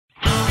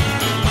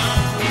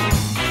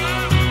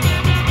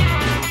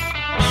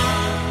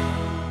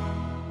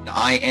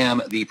I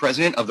am the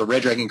president of the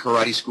Red Dragon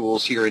Karate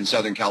Schools here in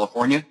Southern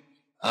California.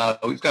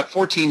 We've got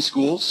 14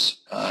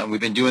 schools.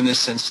 We've been doing this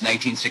since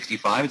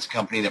 1965. It's a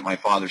company that my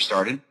father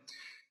started.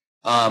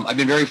 I've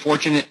been very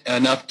fortunate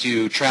enough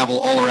to travel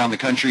all around the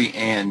country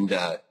and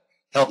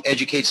help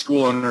educate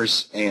school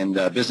owners and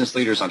business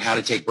leaders on how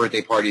to take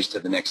birthday parties to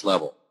the next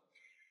level.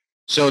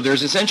 So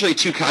there's essentially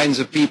two kinds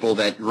of people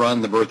that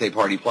run the birthday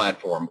party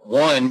platform.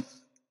 One,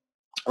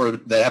 or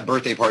that have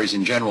birthday parties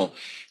in general,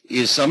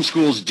 is some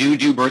schools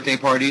do birthday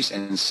parties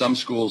and some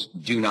schools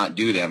do not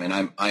do them.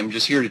 And I'm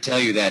just here to tell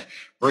you that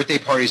birthday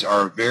parties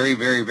are a very,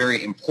 very,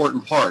 very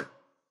important part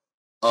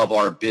of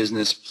our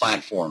business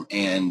platform.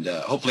 And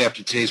hopefully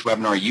after today's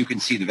webinar, you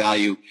can see the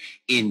value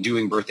in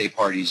doing birthday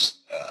parties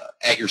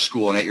at your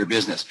school and at your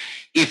business.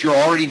 If you're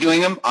already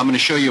doing them, I'm going to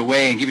show you a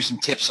way and give you some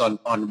tips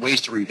on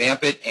ways to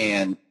revamp it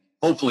and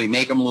hopefully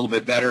make them a little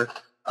bit better,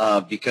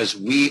 because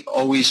we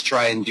always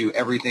try and do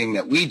everything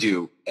that we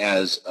do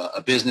as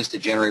a business to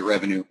generate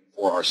revenue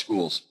for our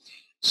schools.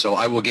 So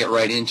I will get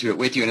right into it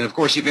with you. And of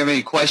course, if you have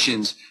any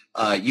questions,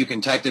 you can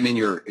type them in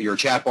your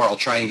chat bar. I'll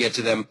try and get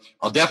to them.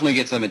 I'll definitely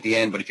get to them at the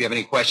end, but if you have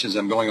any questions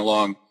I'm going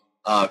along,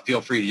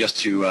 feel free just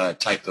to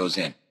type those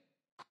in.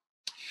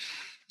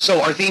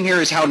 So our theme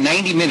here is how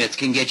 90 minutes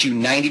can get you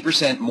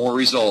 90% more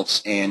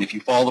results. And if you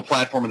follow the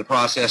platform and the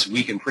process,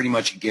 we can pretty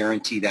much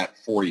guarantee that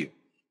for you.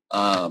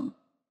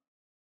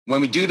 When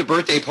we do the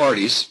birthday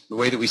parties, the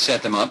way that we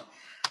set them up,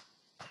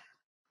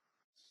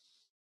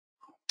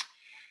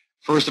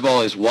 first of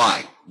all is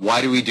why.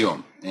 Why do we do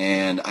them?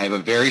 And I have a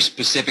very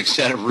specific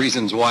set of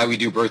reasons why we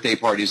do birthday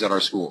parties at our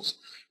schools.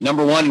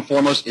 Number one and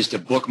foremost is to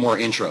book more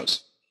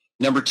intros.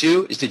 Number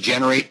two is to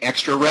generate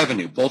extra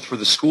revenue, both for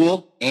the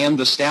school and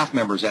the staff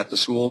members at the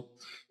school.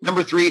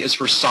 Number three is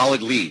for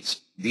solid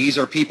leads. These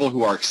are people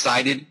who are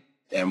excited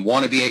and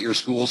want to be at your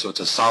school, so it's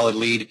a solid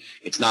lead.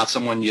 It's not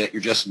someone that you're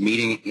just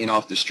meeting in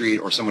off the street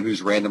or someone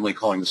who's randomly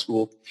calling the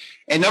school.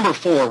 And number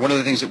four, one of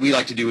the things that we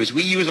like to do is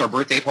we use our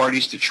birthday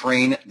parties to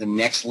train the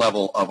next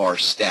level of our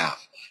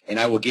staff. And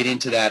I will get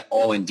into that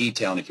all in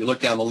detail. And if you look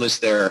down the list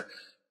there,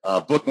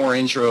 book more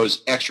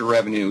intros, extra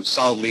revenue,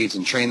 solid leads,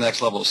 and train the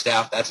next level of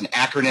staff, that's an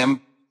acronym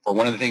for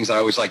one of the things I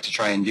always like to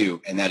try and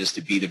do, and that is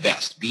to be the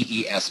best,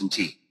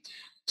 B-E-S-T.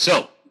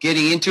 So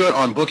getting into it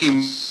on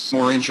booking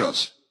more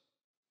intros.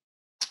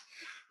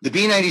 The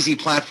B90Z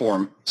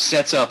platform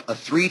sets up a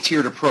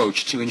three-tiered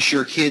approach to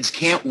ensure kids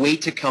can't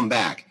wait to come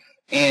back,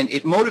 and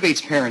it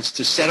motivates parents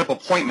to set up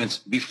appointments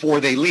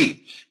before they leave.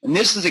 And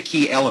this is a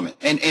key element.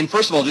 And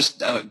first of all,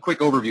 just a quick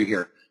overview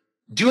here.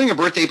 Doing a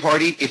birthday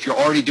party, if you're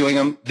already doing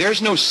them,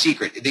 there's no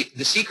secret.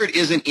 The secret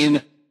isn't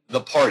in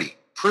the party.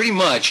 Pretty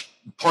much,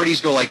 parties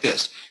go like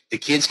this. The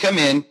kids come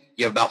in,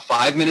 you have about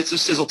 5 minutes of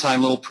sizzle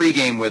time, little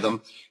pregame with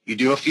them. You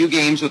do a few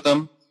games with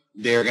them.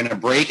 They're going to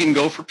break and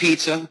go for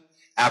pizza.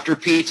 After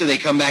pizza, they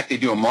come back, they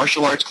do a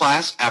martial arts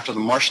class. After the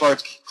martial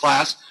arts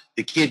class,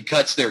 the kid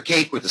cuts their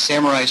cake with a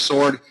samurai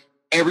sword.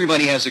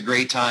 Everybody has a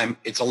great time.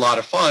 It's a lot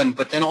of fun,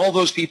 but then all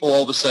those people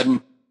all of a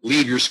sudden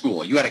leave your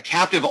school. You had a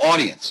captive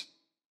audience,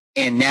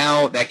 and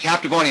now that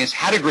captive audience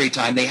had a great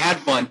time. They had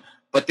fun,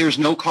 but there's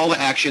no call to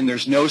action.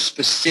 There's no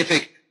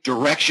specific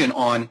direction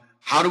on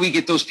how do we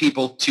get those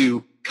people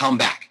to come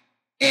back.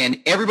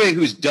 And everybody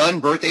who's done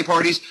birthday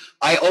parties,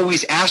 I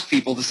always ask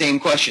people the same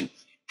question.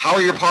 How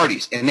are your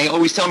parties? And they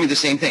always tell me the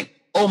same thing.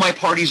 Oh, my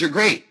parties are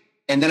great.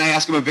 And then I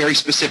ask them a very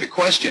specific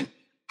question.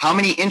 How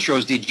many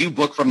intros did you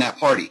book from that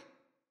party?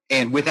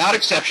 And without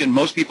exception,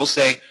 most people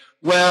say,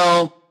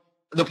 well,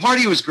 the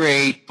party was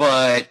great,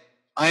 but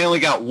I only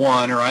got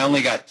one or I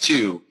only got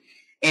two.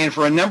 And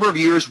for a number of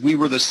years, we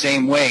were the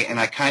same way,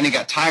 and I kind of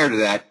got tired of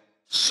that.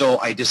 So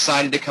I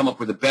decided to come up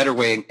with a better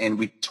way, and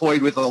we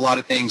toyed with a lot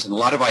of things and a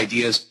lot of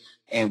ideas,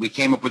 and we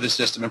came up with a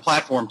system and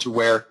platform to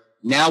where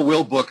now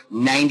we'll book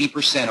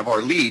 90% of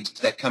our leads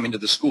that come into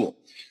the school.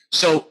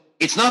 So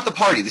it's not the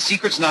party. The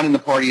secret's not in the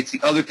party. It's the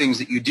other things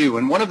that you do.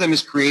 And one of them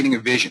is creating a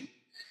vision.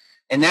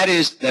 And that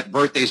is that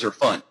birthdays are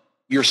fun.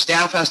 Your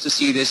staff has to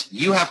see this.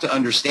 You have to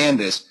understand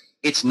this.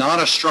 It's not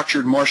a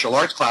structured martial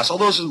arts class,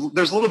 although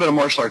there's a little bit of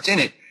martial arts in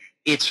it.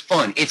 It's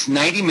fun. It's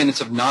 90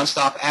 minutes of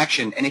nonstop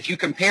action. And if you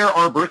compare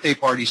our birthday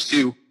parties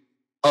to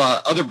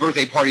other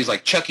birthday parties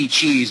like Chuck E.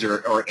 Cheese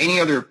or any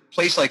other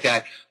place like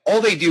that,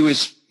 all they do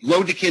is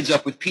load the kids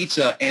up with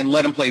pizza and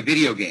let them play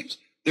video games.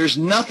 There's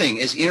nothing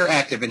as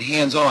interactive and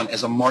hands-on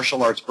as a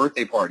martial arts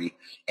birthday party,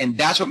 and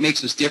that's what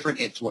makes us different.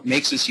 It's what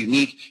makes us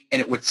unique,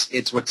 and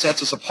it's what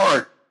sets us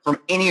apart from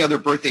any other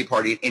birthday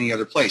party at any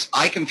other place.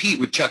 I compete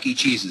with Chuck E.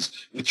 Cheese's,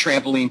 with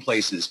trampoline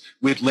places,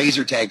 with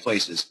laser tag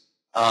places,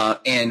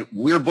 and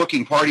we're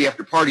booking party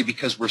after party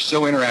because we're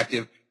so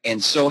interactive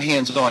and so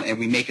hands-on, and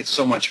we make it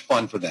so much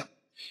fun for them.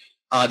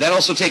 That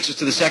also takes us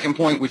to the second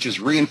point, which is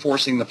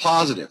reinforcing the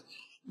positive.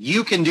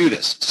 You can do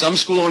this. Some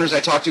school owners I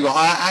talk to go,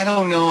 I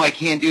don't know, I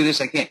can't do this,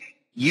 I can't.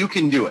 You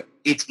can do it.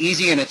 It's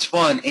easy and it's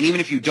fun, and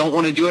even if you don't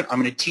want to do it, I'm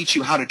going to teach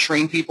you how to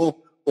train people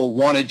who will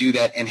want to do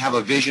that and have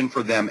a vision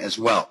for them as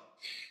well.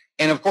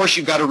 And, of course,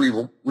 you've got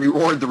to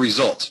reward the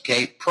results,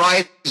 okay?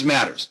 Prize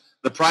matters.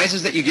 The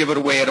prizes that you give it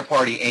away at a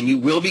party, and you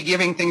will be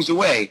giving things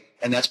away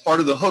and that's part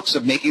of the hooks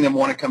of making them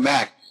want to come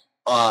back.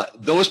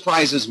 Those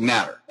prizes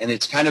matter, and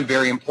it's kind of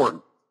very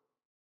important.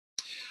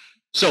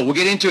 So we'll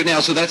get into it now.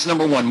 So that's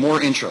number one, more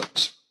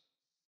intros.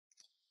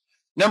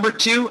 Number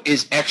two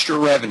is extra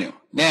revenue.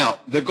 Now,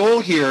 the goal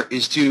here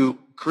is to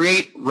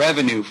create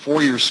revenue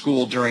for your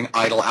school during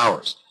idle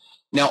hours.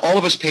 Now, all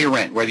of us pay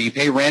rent. Whether you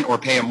pay rent or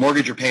pay a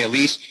mortgage or pay a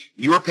lease,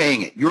 you're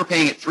paying it. You're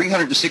paying it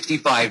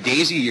 365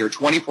 days a year,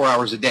 24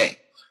 hours a day.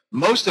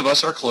 Most of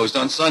us are closed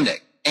on Sunday,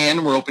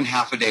 and we're open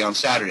half a day on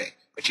Saturday.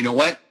 But you know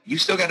what? You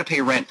still got to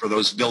pay rent for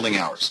those building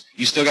hours.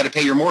 You still got to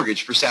pay your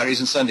mortgage for Saturdays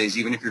and Sundays,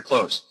 even if you're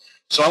closed.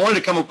 So I wanted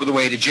to come up with a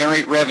way to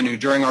generate revenue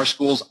during our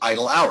school's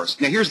idle hours.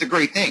 Now, here's the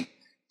great thing.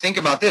 Think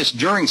about this.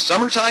 During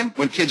summertime,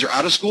 when kids are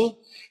out of school,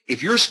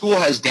 if your school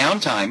has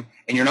downtime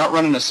and you're not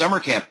running a summer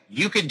camp,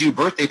 you could do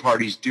birthday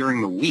parties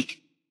during the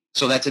week.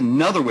 So that's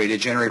another way to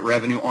generate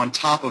revenue on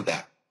top of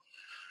that.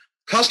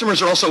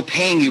 Customers are also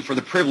paying you for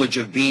the privilege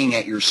of being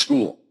at your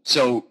school.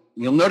 So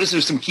you'll notice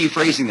there's some key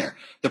phrasing there.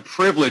 The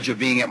privilege of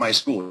being at my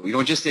school. You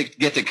don't just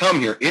get to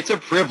come here. It's a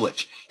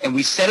privilege. And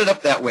we set it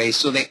up that way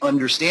so they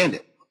understand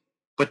it.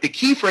 But the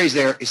key phrase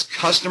there is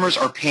customers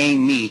are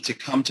paying me to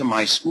come to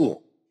my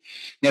school.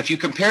 Now, if you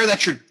compare that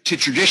to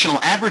traditional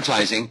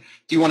advertising,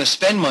 do you want to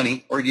spend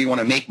money or do you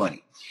want to make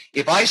money?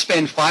 If I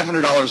spend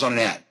 $500 on an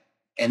ad,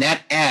 and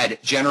that ad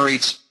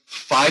generates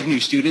 5 new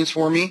students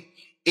for me,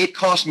 it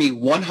costs me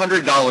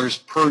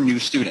 $100 per new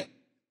student.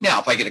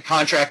 Now, if I get a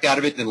contract out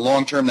of it, then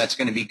long-term that's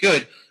going to be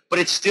good, but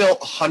it's still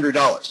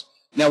 $100.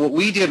 Now, what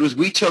we did was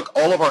we took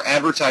all of our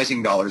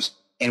advertising dollars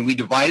and we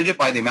divided it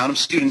by the amount of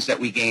students that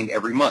we gained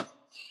every month.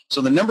 So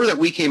the number that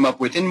we came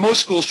up with, and most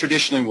schools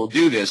traditionally will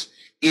do this,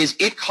 is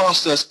it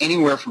costs us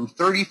anywhere from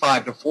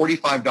 $35 to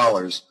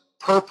 $45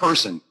 per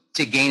person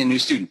to gain a new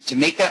student. To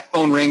make that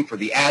phone ring for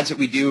the ads that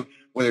we do,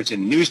 whether it's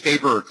in a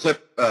newspaper or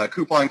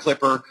coupon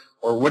clipper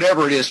or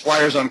whatever it is,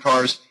 flyers on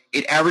cars,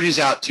 it averages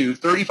out to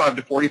 $35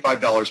 to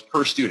 $45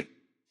 per student.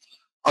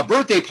 A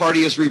birthday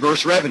party is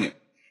reverse revenue.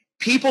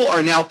 People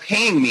are now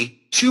paying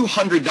me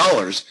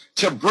 $200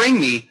 to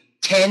bring me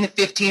 10,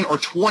 15, or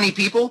 20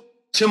 people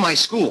to my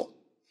school.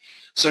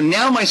 So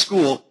now my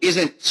school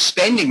isn't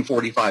spending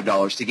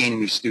 $45 to gain a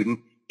new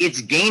student.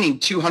 It's gaining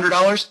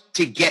 $200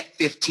 to get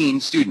 15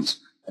 students.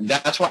 And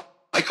that's why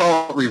I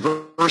call it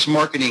reverse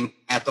marketing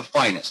at the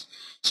finest.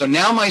 So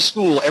now my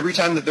school, every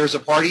time that there's a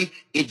party,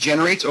 it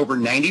generates over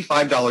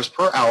 $95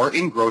 per hour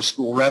in gross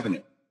school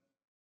revenue.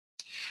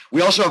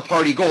 We also have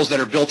party goals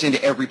that are built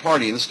into every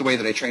party. And this is the way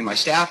that I train my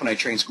staff and I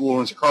train school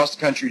owners across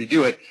the country to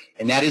do it.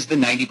 And that is the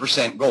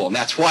 90% goal. And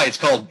that's why it's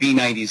called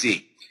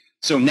B90Z.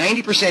 So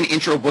 90%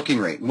 intro booking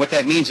rate. And what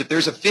that means, if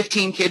there's a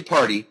 15-kid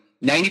party,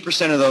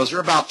 90% of those are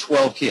about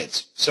 12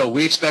 kids. So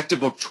we expect to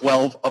book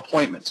 12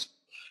 appointments.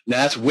 Now,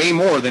 that's way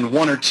more than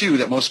 1 or 2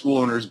 that most school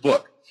owners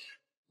book.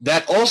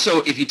 That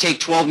also, if you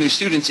take 12 new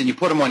students and you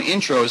put them on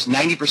intros,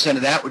 90%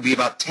 of that would be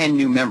about 10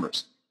 new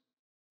members.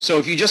 So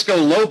if you just go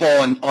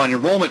lowball on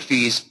enrollment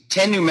fees,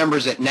 10 new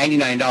members at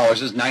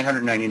 $99 is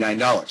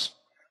 $999.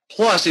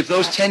 Plus, if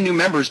those 10 new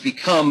members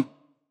become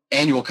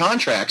annual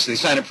contracts, they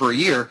sign up for a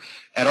year.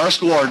 At our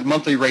school, our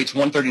monthly rate's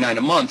 $139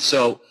 a month,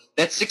 so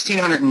that's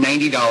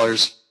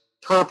 $1,690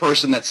 per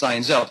person that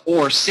signs up,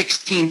 or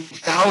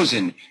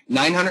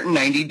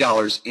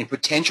 $16,990 in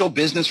potential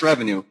business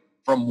revenue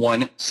from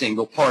one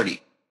single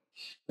party.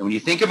 And when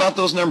you think about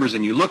those numbers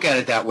and you look at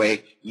it that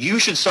way, you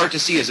should start to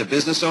see as a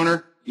business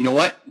owner, you know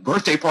what?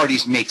 Birthday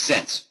parties make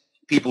sense.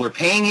 People are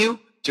paying you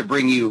to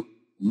bring you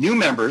new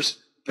members,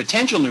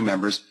 potential new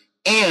members,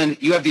 and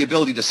you have the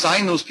ability to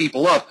sign those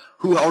people up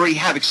who already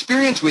have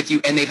experience with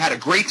you and they've had a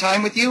great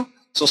time with you.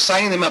 So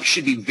signing them up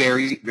should be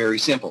very, very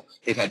simple.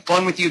 They've had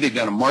fun with you. They've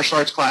done a martial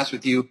arts class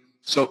with you.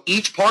 So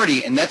each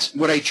party, and that's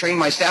what I train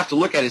my staff to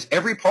look at, is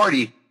every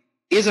party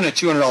isn't a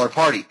 $200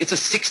 party. It's a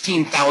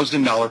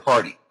 $16,000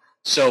 party.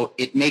 So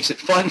it makes it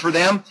fun for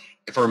them.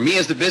 For me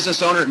as the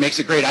business owner, it makes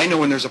it great. I know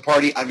when there's a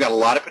party, I've got a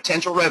lot of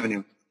potential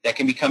revenue that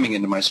can be coming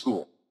into my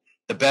school.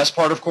 The best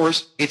part, of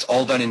course, it's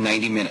all done in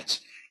 90 minutes.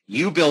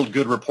 You build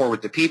good rapport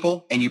with the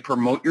people, and you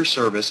promote your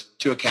service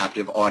to a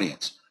captive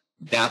audience.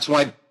 That's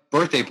why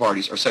birthday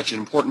parties are such an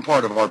important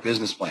part of our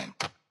business plan.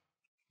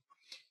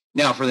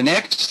 Now, for the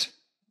next,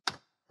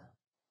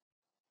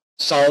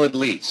 solid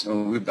leads.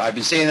 I've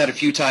been saying that a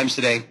few times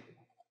today.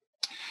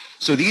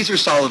 So these are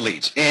solid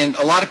leads. And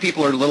a lot of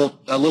people are a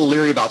little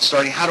leery about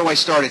starting. How do I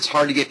start? It's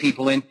hard to get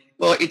people in.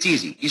 Well, it's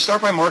easy. You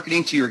start by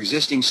marketing to your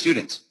existing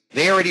students.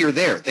 They already are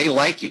there. They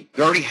like you.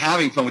 They're already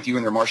having fun with you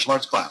in their martial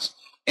arts class.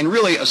 And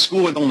really, a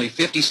school with only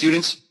 50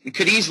 students, it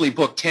could easily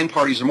book 10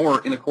 parties or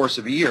more in the course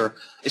of a year,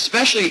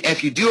 especially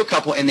if you do a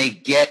couple and they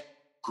get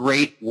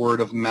great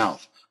word of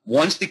mouth.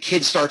 Once the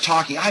kids start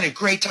talking, I had a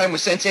great time with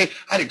Sensei,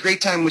 I had a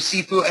great time with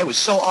Sifu, it was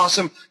so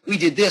awesome, we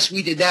did this,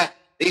 we did that.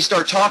 They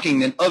start talking,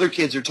 then other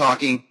kids are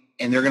talking,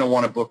 and they're going to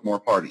want to book more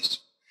parties.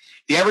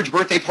 The average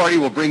birthday party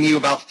will bring you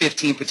about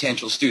 15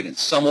 potential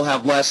students. Some will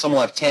have less, some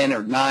will have 10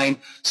 or 9,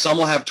 some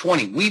will have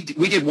 20. We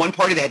did one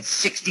party that had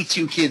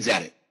 62 kids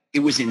at it. It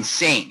was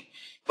insane.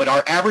 But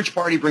our average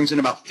party brings in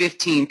about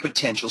 15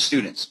 potential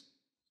students.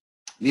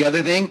 The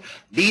other thing,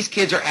 these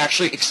kids are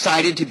actually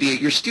excited to be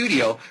at your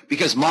studio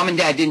because mom and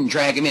dad didn't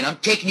drag them in. I'm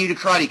taking you to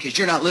karate because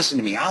you're not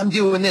listening to me. I'm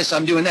doing this.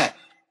 I'm doing that.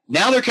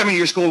 Now they're coming to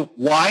your school.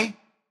 Why?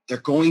 They're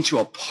going to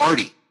a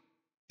party.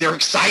 They're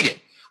excited.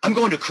 I'm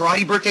going to a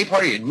karate birthday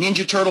party, a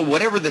Ninja Turtle,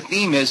 whatever the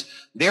theme is.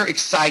 They're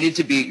excited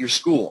to be at your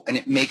school, and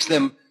it makes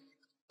them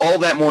all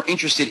that more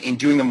interested in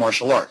doing the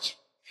martial arts.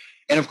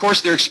 And, of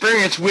course, their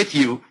experience with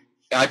you,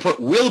 I put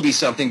will be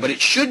something, but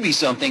it should be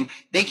something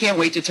they can't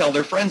wait to tell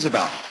their friends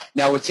about.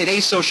 Now, with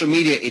today's social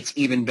media, it's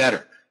even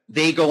better.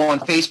 They go on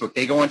Facebook,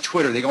 they go on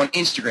Twitter, they go on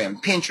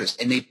Instagram,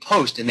 Pinterest, and they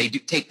post, and they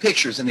take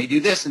pictures, and they do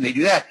this, and they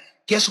do that.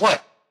 Guess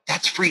what?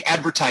 That's free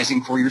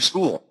advertising for your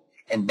school,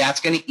 and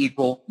that's going to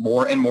equal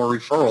more and more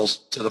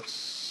referrals to the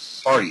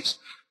parties.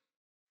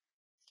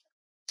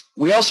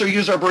 We also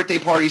use our birthday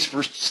parties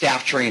for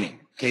staff training.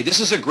 Okay, this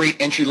is a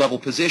great entry-level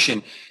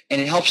position,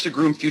 and it helps to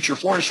groom future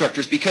floor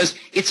instructors because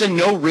it's a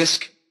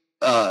no-risk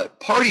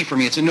party for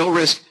me. It's a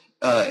no-risk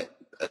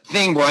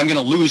thing where I'm going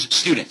to lose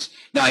students.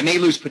 Now, I may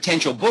lose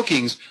potential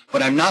bookings,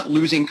 but I'm not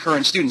losing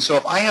current students. So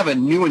if I have a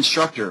new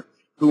instructor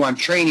who I'm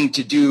training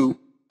to do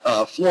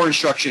floor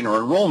instruction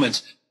or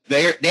enrollments,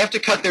 they have to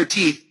cut their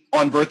teeth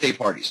on birthday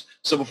parties.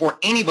 So before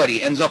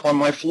anybody ends up on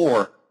my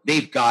floor,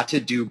 they've got to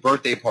do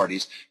birthday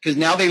parties because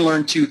now they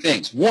learn two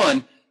things.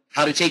 One,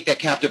 how to take that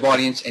captive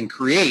audience and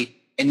create,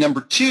 and number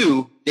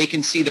two, they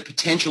can see the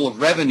potential of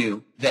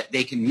revenue that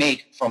they can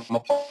make from a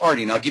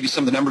party. And I'll give you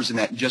some of the numbers in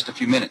that in just a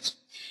few minutes.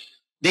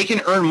 They can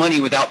earn money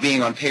without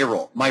being on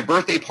payroll. My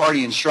birthday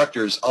party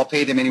instructors, I'll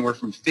pay them anywhere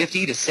from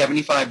 $50 to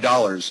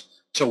 $75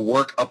 to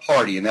work a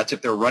party, and that's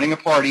if they're running a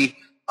party.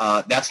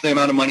 That's the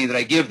amount of money that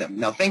I give them.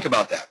 Now think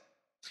about that.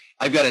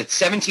 I've got a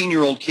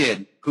 17-year-old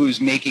kid who's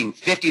making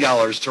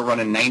 $50 to run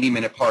a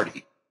 90-minute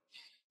party.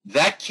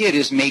 That kid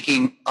is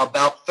making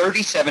about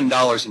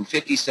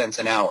 $37.50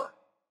 an hour.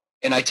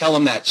 And I tell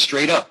him that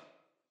straight up.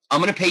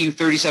 I'm going to pay you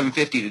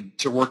 $37.50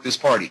 to work this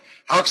party.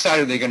 How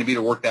excited are they going to be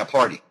to work that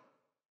party?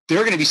 They're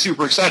going to be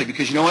super excited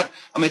because you know what?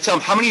 I'm going to tell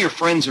them, how many of your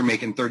friends are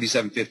making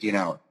 $37.50 an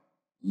hour?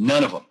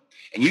 None of them.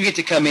 And you get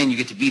to come in, you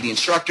get to be the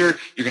instructor,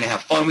 you're going to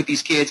have fun with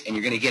these kids, and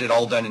you're going to get it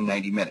all done in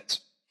 90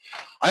 minutes.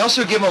 I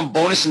also give them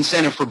bonus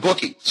incentive for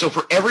booking. So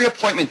for every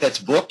appointment that's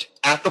booked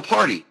at the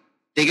party,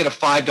 they get a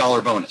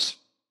 $5 bonus.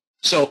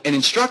 So an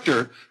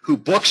instructor who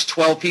books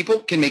 12 people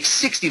can make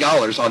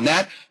 $60 on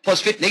that, plus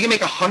 50, they can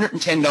make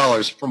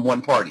 $110 from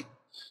one party.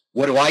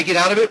 What do I get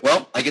out of it?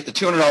 Well, I get the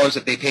 $200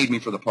 that they paid me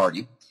for the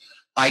party.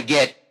 I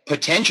get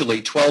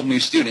potentially 12 new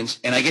students,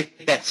 and I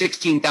get that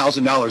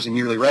 $16,000 in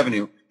yearly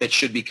revenue that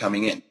should be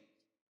coming in.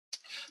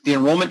 The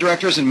enrollment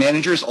directors and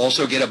managers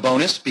also get a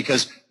bonus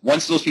because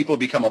once those people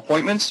become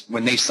appointments,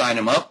 when they sign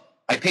them up,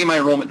 I pay my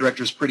enrollment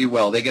directors pretty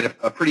well. They get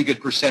a pretty good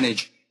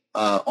percentage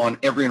on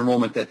every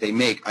enrollment that they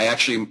make. I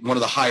actually, one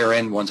of the higher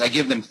end ones, I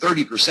give them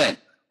 30%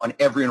 on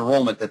every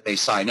enrollment that they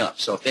sign up.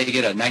 So if they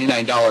get a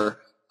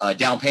 $99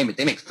 down payment,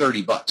 they make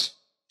 $30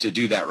 to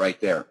do that right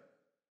there.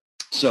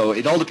 So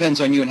it all depends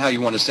on you and how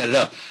you want to set it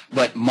up.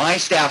 But my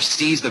staff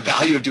sees the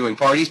value of doing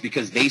parties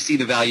because they see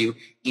the value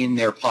in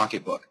their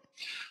pocketbook.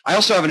 I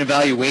also have an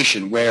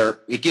evaluation where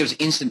it gives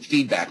instant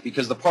feedback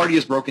because the party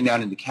is broken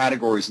down into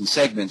categories and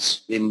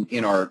segments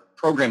in our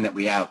program that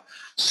we have.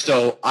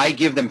 So I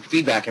give them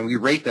feedback and we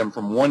rate them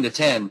from 1 to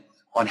 10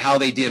 on how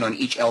they did on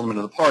each element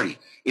of the party.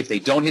 If they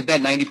don't hit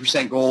that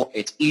 90% goal,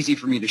 it's easy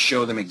for me to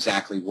show them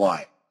exactly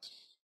why.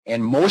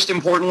 And most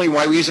importantly,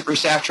 why we use it for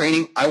staff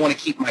training, I want to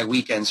keep my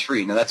weekends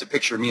free. Now, that's a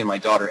picture of me and my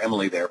daughter,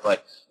 Emily, there.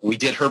 But we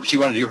did her, she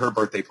wanted to do her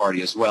birthday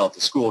party as well at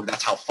the school.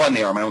 That's how fun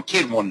they are. My own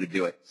kid wanted to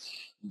do it.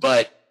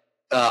 But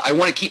I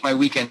want to keep my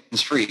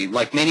weekends free.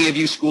 Like many of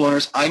you school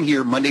owners, I'm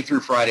here Monday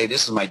through Friday.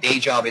 This is my day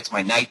job. It's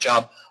my night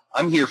job.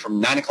 I'm here from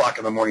 9 o'clock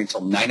in the morning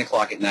until 9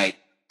 o'clock at night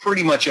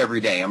pretty much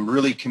every day. I'm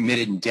really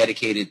committed and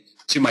dedicated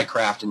to my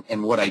craft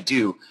and what I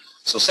do.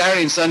 So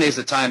Saturday and Sunday is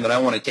the time that I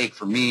want to take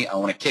for me. I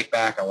want to kick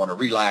back. I want to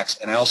relax.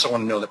 And I also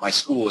want to know that my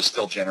school is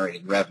still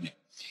generating revenue.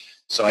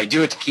 So I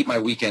do it to keep my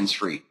weekends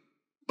free.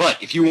 But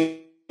if you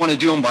want to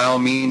do them, by all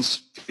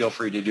means, feel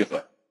free to do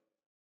it.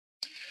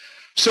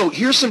 So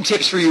here's some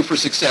tips for you for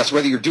success,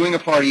 whether you're doing a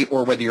party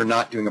or whether you're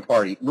not doing a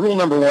party. Rule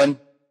number 1,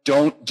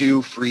 don't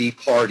do free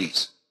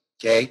parties.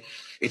 Okay?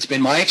 It's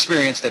been my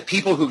experience that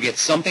people who get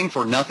something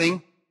for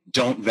nothing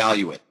don't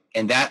value it.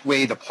 And that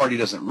way the party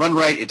doesn't run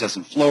right, it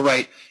doesn't flow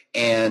right,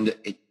 and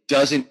it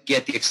doesn't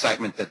get the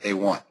excitement that they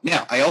want.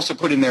 Now, I also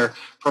put in there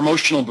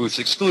promotional booths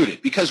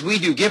excluded because we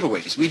do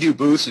giveaways. We do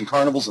booths and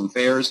carnivals and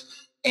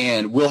fairs,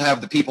 and we'll have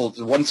the people,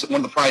 one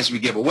of the prizes we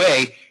give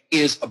away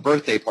is a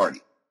birthday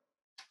party.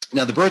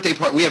 Now, the birthday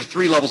party, we have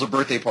 3 levels of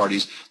birthday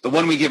parties. The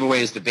one we give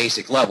away is the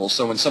basic level.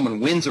 So when someone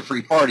wins a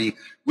free party,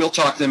 we'll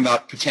talk to them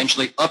about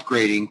potentially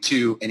upgrading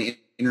to an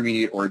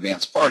intermediate or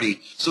advanced party.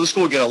 So the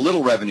school will get a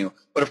little revenue.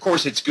 But, of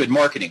course, it's good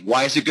marketing.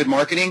 Why is it good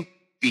marketing?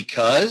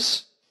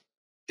 Because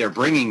they're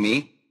bringing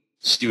me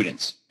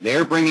students.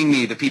 They're bringing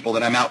me the people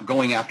that I'm out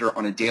going after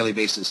on a daily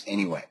basis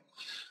anyway.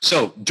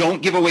 So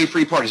don't give away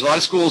free parties. A lot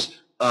of schools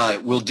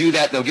will do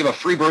that. They'll give a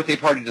free birthday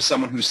party to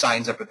someone who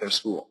signs up at their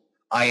school.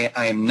 I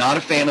am not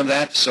a fan of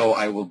that, so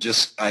I'm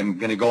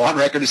going to go on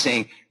record as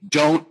saying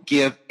don't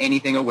give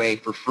anything away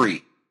for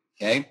free,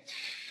 okay?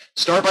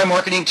 Start by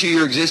marketing to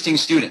your existing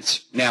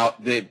students. Now,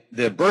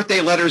 the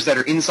birthday letters that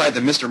are inside the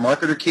Mr.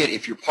 Marketer kit,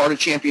 if you're part of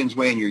Champions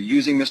Way and you're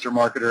using Mr.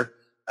 Marketer,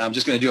 I'm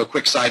just going to do a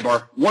quick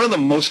sidebar. One of the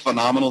most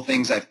phenomenal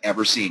things I've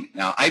ever seen.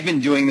 Now, I've been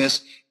doing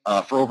this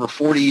for over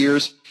 40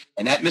 years,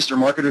 and that Mr.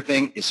 Marketer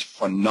thing is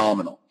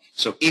phenomenal.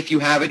 So if you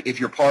have it, if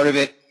you're part of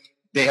it,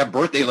 they have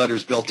birthday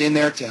letters built in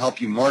there to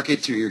help you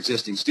market to your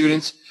existing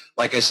students.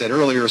 Like I said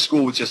earlier, a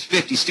school with just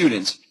 50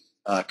 students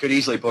could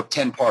easily book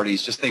 10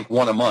 parties, just think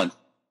one a month,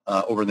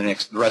 over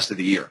the rest of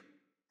the year.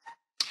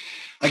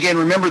 Again,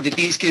 remember that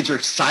these kids are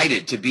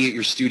excited to be at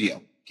your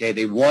studio. Okay,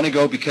 they want to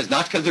go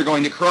not because they're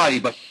going to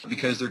karate, but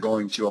because they're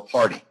going to a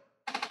party.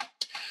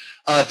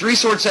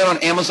 3-sword set on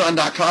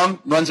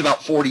Amazon.com runs about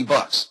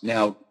 $40.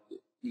 Now,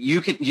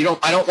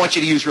 I don't want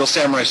you to use real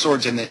samurai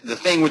swords, and the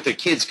thing with the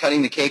kids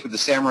cutting the cake with the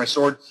samurai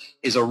sword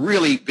is a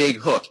really big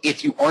hook.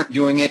 If you aren't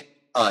doing it,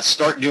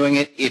 start doing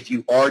it. If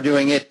you are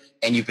doing it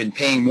and you've been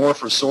paying more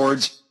for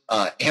swords,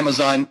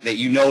 Amazon, that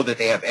you know that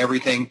they have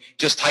everything,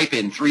 just type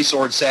in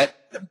 3-sword set,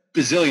 a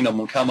bazillion of them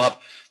will come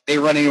up. They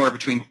run anywhere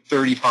between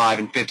 $35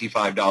 and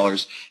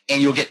 $55,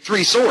 and you'll get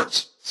 3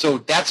 swords. So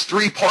that's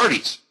 3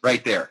 parties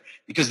right there,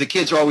 because the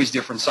kids are always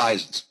different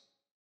sizes.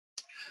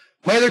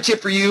 My other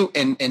tip for you,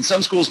 and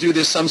some schools do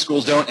this, some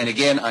schools don't, and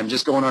again, I'm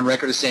just going on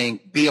record as saying,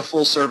 be a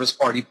full-service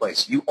party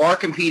place. You are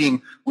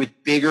competing with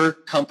bigger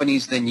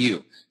companies than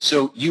you,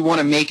 so you want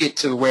to make it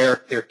to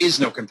where there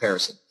is no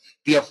comparison.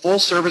 Be a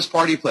full-service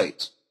party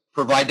place.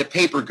 Provide the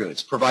paper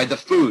goods, provide the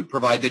food,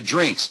 provide the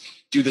drinks,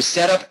 do the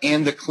setup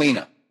and the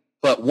cleanup.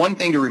 But one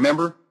thing to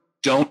remember,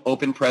 don't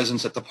open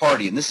presents at the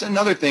party. And this is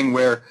another thing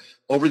where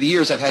over the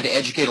years I've had to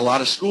educate a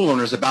lot of school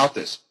owners about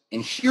this.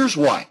 And here's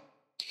why.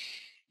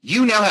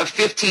 You now have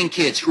 15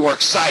 kids who are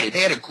excited.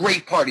 They had a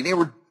great party. They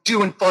were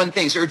doing fun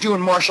things. They were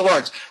doing martial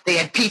arts. They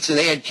had pizza.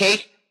 They had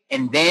cake.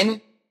 And then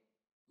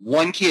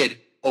one kid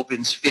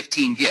opens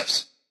 15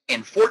 gifts.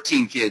 And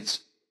 14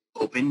 kids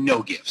open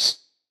no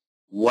gifts.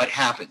 What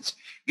happens?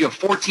 You have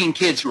 14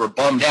 kids who are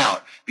bummed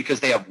out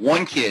because they have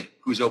one kid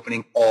who's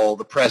opening all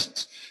the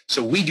presents.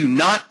 So we do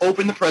not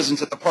open the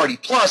presents at the party.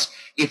 Plus,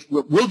 if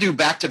we'll do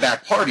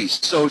back-to-back parties.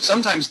 So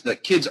sometimes the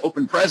kids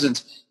open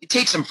presents, it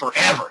takes them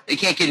forever. They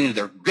can't get into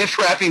their gift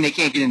wrapping. They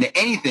can't get into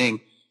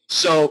anything.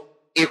 So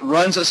it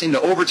runs us into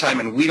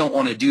overtime, and we don't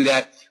want to do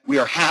that. We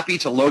are happy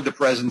to load the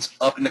presents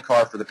up in the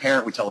car for the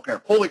parent. We tell the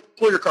parent, pull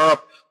your car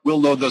up.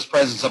 We'll load those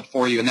presents up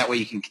for you, and that way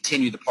you can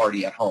continue the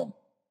party at home.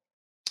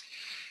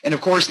 And,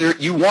 of course,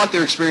 you want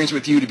their experience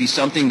with you to be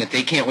something that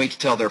they can't wait to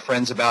tell their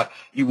friends about.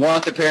 You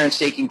want the parents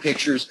taking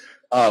pictures.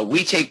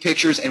 We take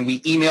pictures, and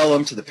we email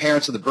them to the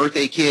parents of the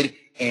birthday kid,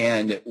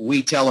 and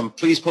we tell them,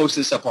 please post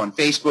this up on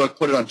Facebook,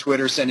 put it on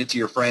Twitter, send it to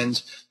your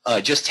friends.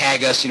 Just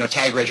tag us,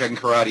 tag Red Dragon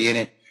Karate in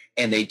it,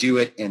 and they do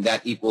it, and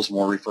that equals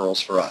more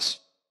referrals for us.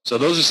 So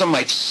those are some of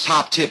my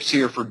top tips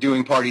here for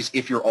doing parties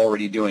if you're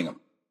already doing them.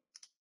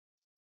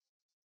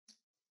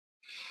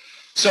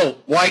 So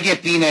why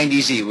get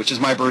B90Z, which is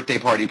my birthday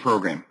party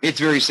program? It's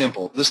very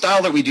simple. The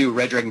style that we do,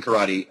 Red Dragon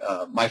Karate,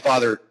 my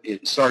father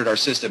started our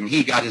system.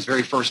 He got his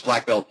very first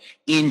black belt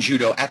in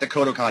judo at the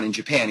Kodokan in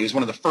Japan. He was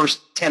one of the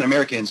first 10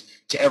 Americans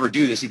to ever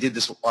do this. He did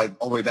this all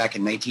the way back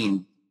in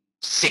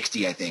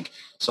 1960, I think.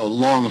 So a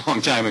long,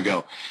 long time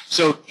ago.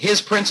 So his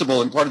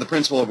principle, and part of the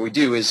principle of what we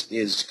do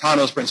is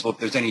Kano's principle, if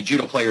there's any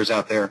judo players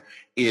out there,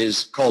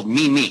 is called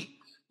me.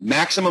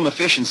 Maximum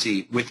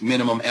efficiency with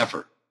minimum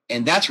effort.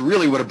 And that's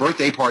really what a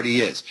birthday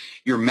party is.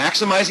 You're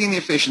maximizing the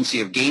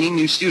efficiency of gaining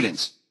new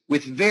students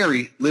with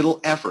very little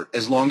effort,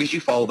 as long as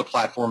you follow the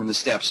platform and the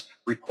steps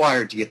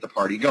required to get the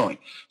party going.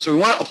 So we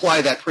want to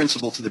apply that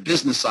principle to the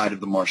business side of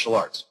the martial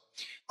arts.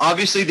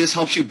 Obviously, this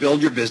helps you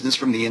build your business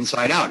from the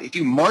inside out. If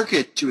you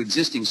market to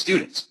existing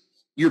students,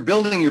 you're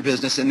building your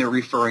business and they're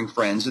referring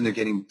friends and they're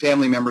getting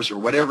family members or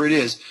whatever it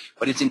is,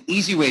 but it's an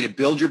easy way to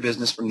build your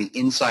business from the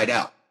inside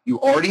out. You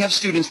already have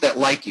students that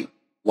like you.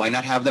 Why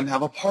not have them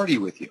have a party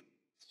with you?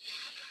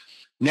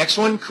 Next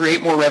one,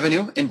 create more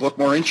revenue and book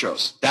more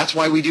intros. That's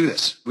why we do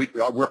this.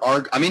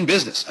 I'm in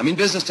business. I'm in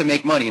business to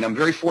make money, and I'm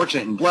very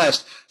fortunate and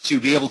blessed to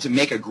be able to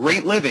make a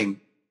great living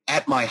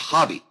at my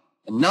hobby.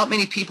 And not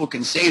many people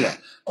can say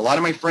that. A lot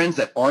of my friends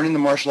that aren't in the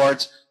martial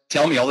arts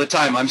tell me all the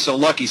time, I'm so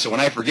lucky. So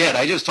when I forget,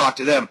 I just talk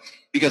to them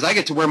because I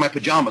get to wear my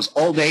pajamas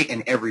all day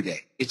and every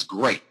day. It's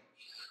great.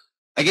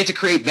 I get to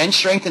create bench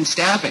strength and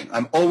staffing.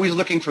 I'm always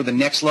looking for the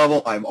next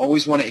level. I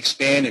always want to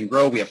expand and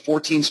grow. We have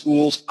 14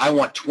 schools. I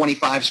want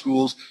 25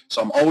 schools.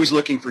 So I'm always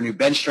looking for new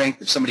bench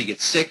strength. If somebody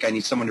gets sick, I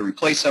need someone to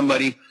replace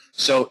somebody.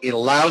 So it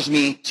allows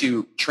me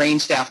to train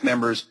staff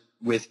members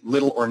with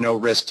little or no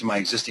risk to my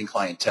existing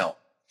clientele.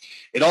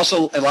 It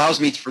also allows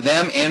me for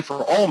them and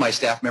for all of my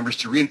staff members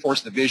to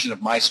reinforce the vision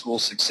of my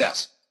school's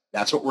success.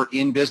 That's what we're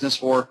in business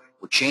for.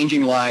 We're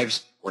changing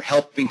lives. We're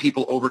helping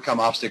people overcome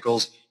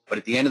obstacles. But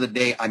at the end of the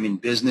day, I'm in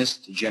business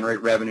to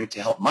generate revenue to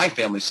help my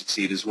family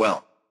succeed as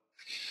well.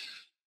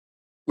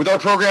 With our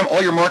program,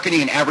 all your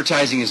marketing and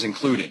advertising is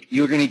included.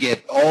 You're going to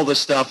get all the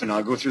stuff, and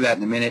I'll go through that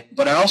in a minute.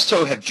 But I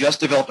also have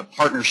just developed a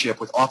partnership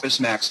with Office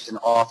Max and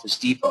Office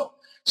Depot.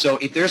 So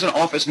if there's an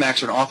Office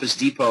Max or an Office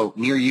Depot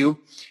near you,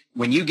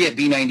 when you get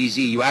B90Z,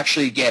 you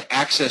actually get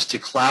access to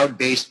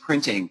cloud-based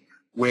printing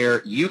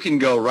where you can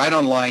go right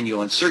online.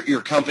 You'll insert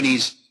your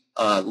company's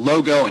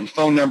logo and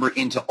phone number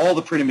into all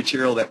the printed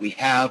material that we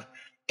have,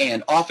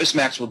 and Office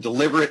Max will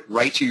deliver it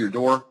right to your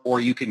door, or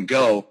you can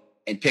go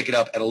and pick it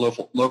up at a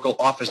local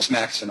Office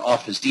Max and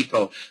Office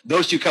Depot.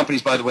 Those two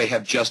companies, by the way,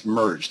 have just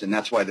merged, and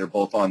that's why they're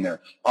both on there.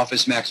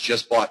 Office Max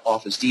just bought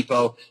Office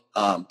Depot,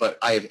 but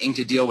I have inked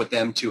a deal with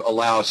them to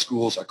allow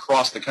schools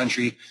across the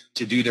country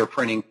to do their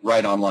printing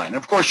right online. And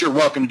of course, you're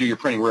welcome to do your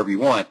printing wherever you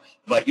want,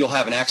 but you'll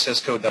have an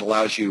access code that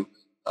allows you,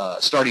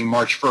 starting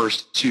March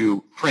 1st,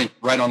 to print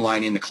right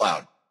online in the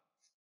cloud.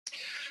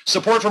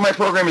 Support for my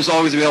program is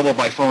always available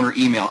by phone or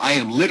email. I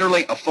am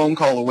literally a phone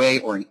call away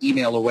or an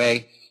email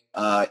away.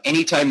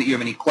 Anytime that you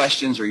have any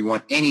questions or you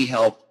want any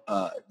help,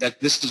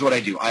 this is what I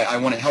do. I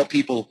want to help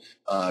people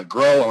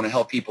grow. I want to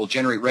help people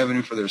generate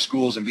revenue for their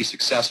schools and be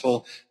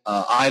successful.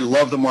 I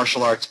love the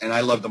martial arts, and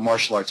I love the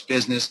martial arts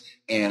business,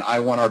 and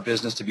I want our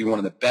business to be one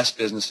of the best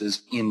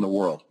businesses in the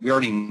world. We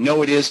already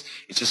know it is.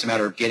 It's just a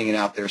matter of getting it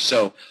out there.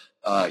 So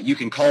you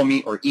can call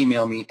me or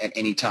email me at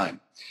any time.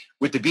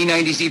 With the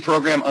B90Z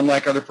program,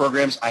 unlike other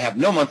programs, I have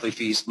no monthly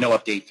fees, no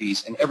update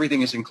fees, and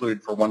everything is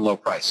included for one low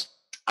price.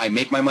 I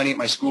make my money at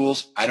my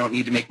schools. I don't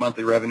need to make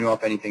monthly revenue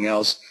off anything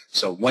else.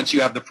 So once you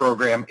have the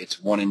program,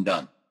 it's one and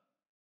done.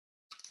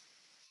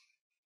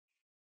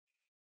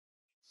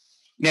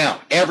 Now,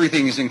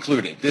 everything is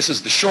included. This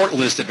is the short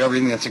list of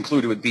everything that's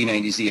included with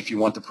B90Z if you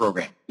want the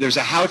program. There's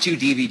a how-to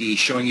DVD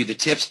showing you the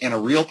tips and a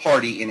real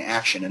party in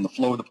action and the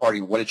flow of the party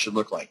and what it should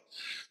look like.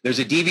 There's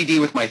a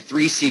DVD with my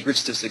 3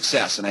 secrets to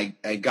success, and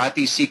I got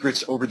these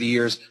secrets over the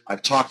years.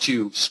 I've talked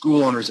to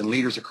school owners and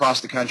leaders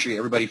across the country,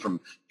 everybody from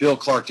Bill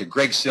Clark to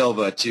Greg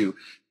Silva to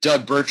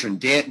Doug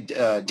Bertrand,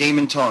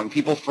 Damon Tong,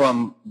 people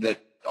from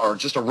that are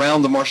just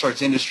around the martial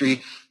arts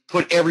industry,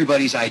 put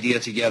everybody's idea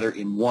together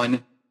in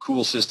one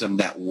cool system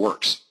that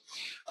works.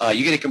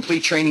 You get a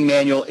complete training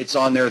manual. It's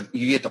on there.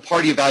 You get the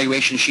party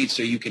evaluation sheet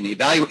so you can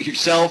evaluate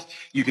yourself.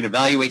 You can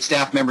evaluate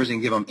staff members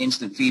and give them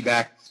instant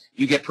feedback.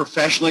 You get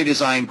professionally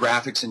designed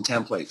graphics and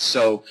templates.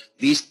 So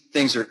these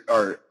things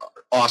are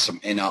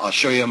awesome, and I'll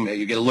show you them.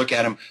 You get a look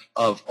at them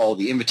of all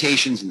the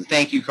invitations and the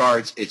thank you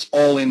cards. It's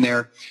all in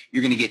there.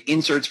 You're going to get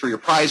inserts for your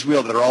prize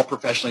wheel that are all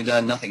professionally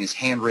done. Nothing is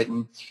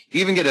handwritten. You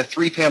even get a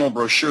 3-panel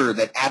brochure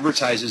that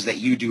advertises that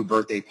you do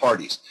birthday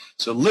parties.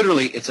 So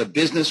literally, it's a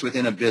business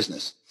within a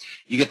business.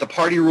 You get the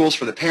party rules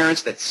for the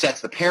parents that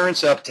sets the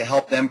parents up to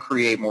help them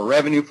create more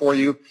revenue for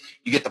you.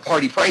 You get the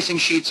party pricing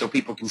sheet so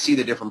people can see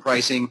the different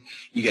pricing.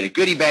 You get a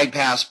goodie bag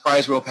pass,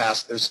 prize wheel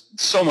pass. There's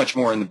so much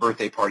more in the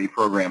birthday party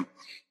program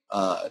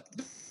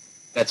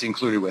that's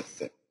included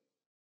with it.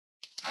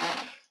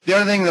 The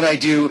other thing that I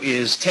do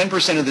is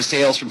 10% of the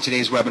sales from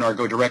today's webinar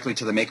go directly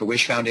to the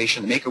Make-A-Wish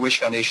Foundation. The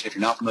Make-A-Wish Foundation, if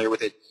you're not familiar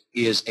with it,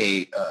 is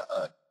a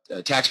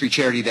tax-free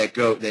charity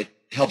that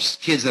helps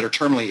kids that are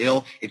terminally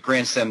ill. It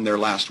grants them their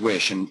last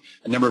wish. And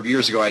a number of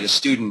years ago, I had a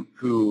student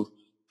who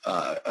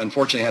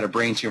unfortunately had a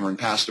brain tumor and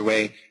passed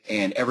away.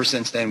 And ever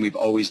since then, we've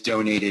always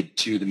donated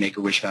to the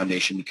Make-A-Wish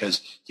Foundation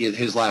because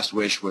his last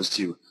wish was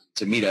to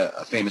meet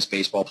a famous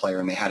baseball player,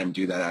 and they had him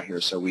do that out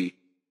here. So we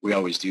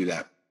always do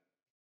that.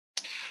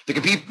 The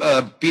complete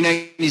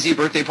B90Z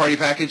birthday party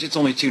package, it's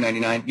only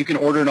 $2.99. You can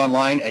order it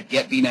online at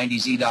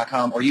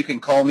getb90z.com, or you can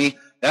call me.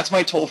 That's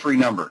my toll-free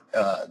number.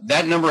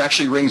 That number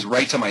actually rings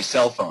right to my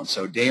cell phone.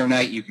 So day or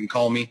night, you can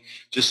call me.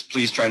 Just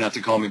please try not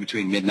to call me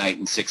between midnight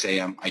and 6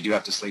 a.m. I do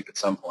have to sleep at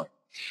some point.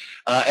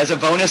 As a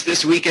bonus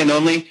this weekend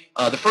only,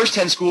 the first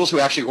 10 schools who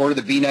actually order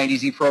the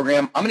B90Z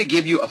program, I'm going to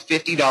give you a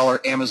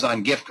 $50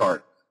 Amazon gift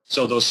card.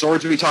 So those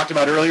swords we talked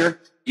about earlier,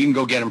 you can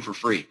go get them for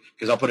free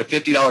because I'll put a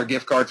 $50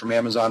 gift card from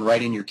Amazon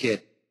right in your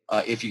kit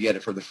if you get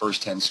it for the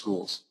first 10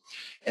 schools.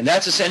 And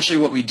that's essentially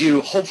what we do.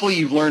 Hopefully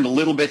you've learned a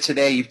little bit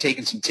today. You've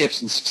taken some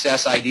tips and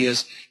success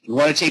ideas. If you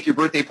want to take your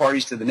birthday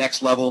parties to the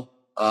next level,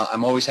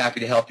 I'm always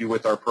happy to help you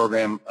with our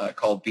program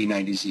called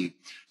B90Z.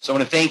 So I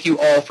want to thank you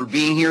all for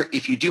being here.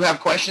 If you do have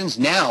questions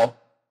now,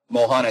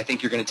 Mohan, I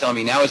think you're going to tell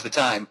me now is the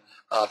time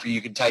for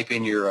you to type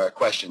in your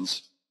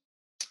questions.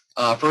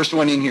 First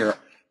one in here.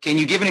 Can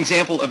you give an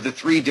example of the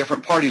 3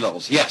 different party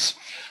levels? Yes.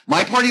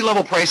 My party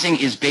level pricing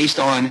is based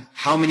on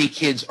how many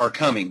kids are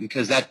coming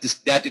because that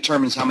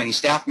determines how many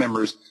staff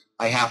members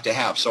I have to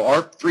have. So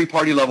our 3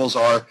 party levels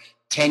are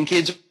 10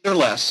 kids or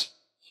less,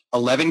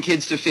 11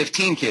 kids to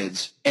 15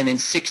 kids, and then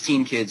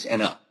 16 kids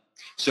and up.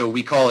 So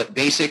we call it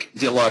basic,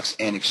 deluxe,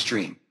 and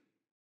extreme.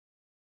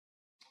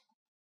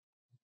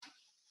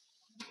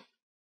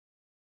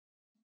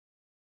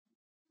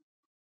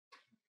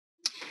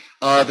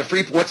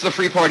 What's the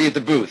free party at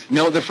the booth?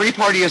 No, the free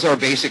party is our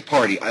basic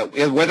party.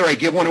 Whether I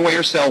give one away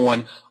or sell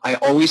one, I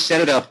always set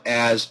it up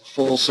as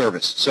full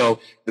service. So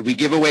if we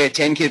give away a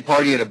 10-kid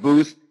party at a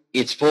booth,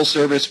 it's full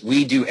service.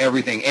 We do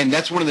everything. And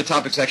that's one of the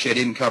topics actually I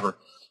didn't cover.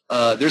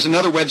 There's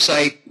another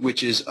website,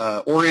 which is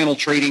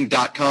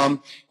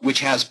orientaltrading.com, which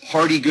has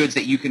party goods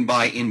that you can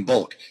buy in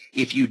bulk.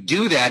 If you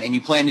do that and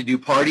you plan to do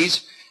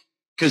parties,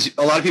 because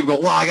a lot of people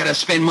go, well, I got to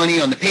spend money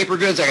on the paper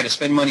goods, I got to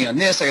spend money on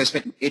this, I got to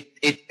spend,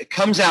 it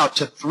comes out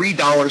to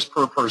 $3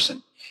 per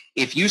person.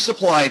 If you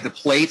supply the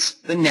plates,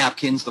 the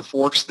napkins, the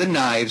forks, the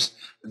knives,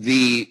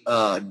 the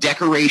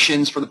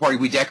decorations for the party,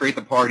 we decorate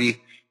the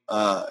party,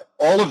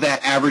 all of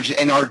that average,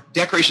 and our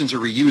decorations are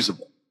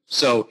reusable.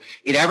 So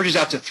it averages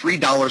out to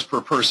 $3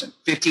 per person.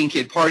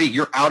 15-kid party,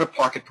 your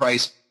out-of-pocket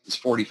price is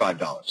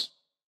 $45.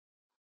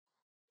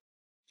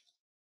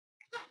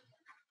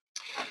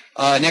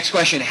 Next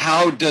question,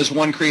 how does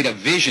one create a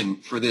vision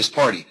for this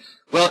party?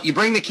 Well, you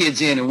bring the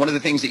kids in, and one of the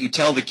things that you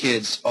tell the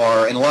kids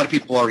are, and a lot of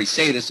people already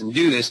say this and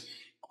do this,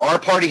 our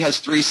party has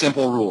 3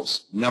 simple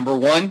rules. Number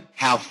 1,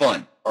 have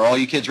fun. Are all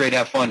you kids ready to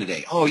have fun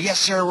today? Oh, yes,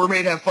 sir, we're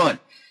ready to have fun.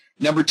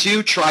 Number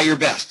 2, try your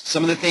best.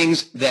 Some of the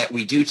things that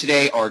we do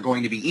today are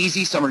going to be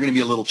easy. Some are going to be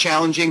a little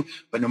challenging.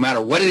 But no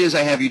matter what it is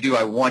I have you do,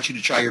 I want you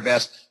to try your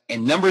best.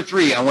 And number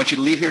 3, I want you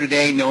to leave here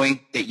today knowing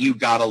that you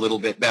got a little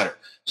bit better.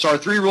 So our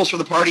 3 rules for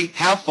the party: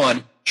 have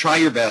fun, try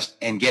your best,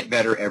 and get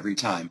better every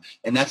time.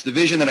 And that's the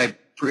vision that I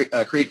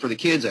create for the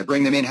kids. I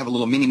bring them in, have a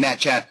little mini mat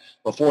chat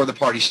before the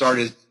party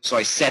started, so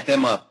I set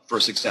them up for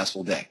a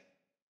successful day.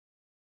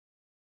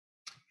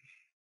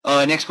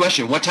 Next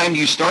question, what time do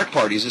you start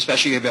parties,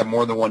 especially if you have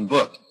more than one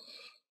booked?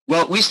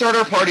 Well, we start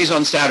our parties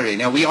on Saturday.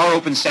 Now, we are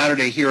open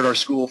Saturday here at our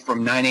school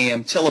from 9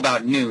 a.m. till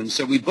about noon,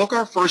 so we book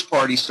our first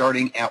party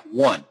starting at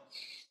 1.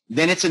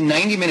 Then it's a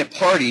 90-minute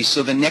party,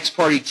 so the next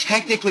party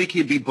technically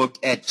could be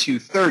booked at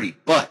 2:30,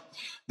 but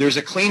there's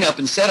a cleanup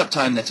and setup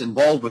time that's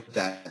involved with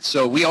that.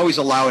 So we always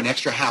allow an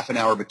extra half an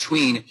hour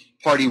between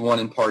party 1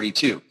 and party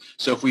 2.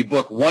 So if we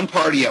book one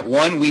party at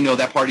 1, we know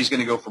that party is going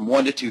to go from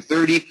 1 to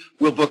 2:30.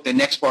 We'll book the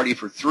next party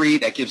for 3.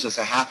 That gives us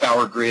a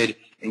half-hour grid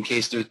in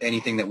case there's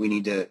anything that we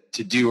need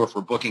to do, or if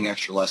we're booking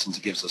extra lessons,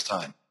 it gives us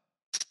time.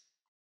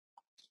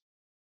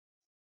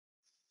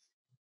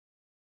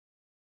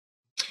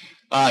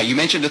 You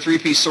mentioned a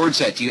 3-piece sword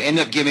set. Do you end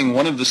up giving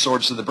one of the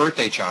swords to the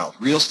birthday child?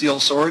 Real steel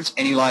swords?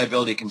 Any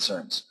liability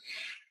concerns?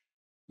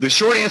 The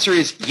short answer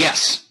is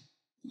yes.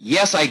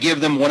 Yes, I give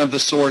them one of the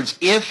swords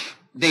if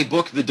they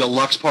book the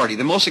deluxe party.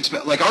 The most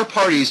expensive, like our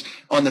parties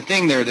on the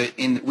thing there,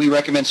 we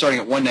recommend starting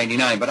at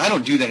 $199, but I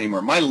don't do that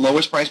anymore. My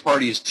lowest price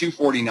party is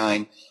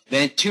 $249,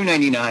 then at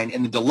 $299,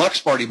 and the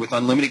deluxe party with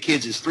unlimited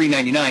kids is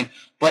 $399,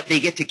 but they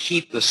get to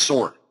keep the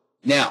sword.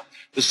 Now,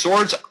 the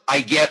swords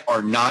I get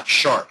are not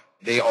sharp.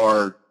 The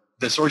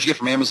swords you get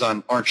from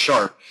Amazon aren't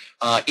sharp.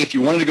 If you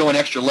wanted to go an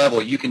extra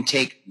level, you can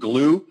take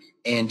glue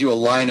and do a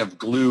line of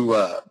glue,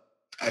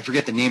 I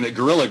forget the name of it,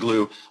 Gorilla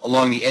Glue,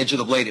 along the edge of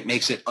the blade. It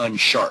makes it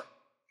unsharp.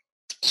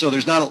 So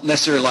there's not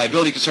necessarily a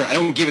liability concern. I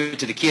don't give it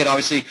to the kid,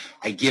 obviously.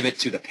 I give it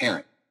to the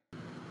parent.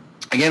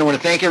 Again, I want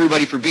to thank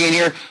everybody for being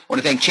here. I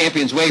want to thank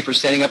Champions Way for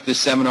setting up this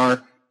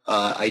seminar.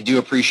 I do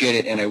appreciate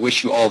it, and I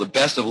wish you all the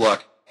best of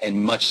luck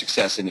and much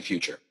success in the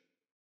future.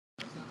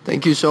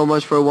 Thank you so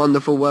much for a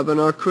wonderful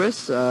webinar,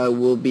 Chris.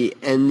 We'll be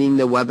ending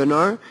the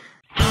webinar.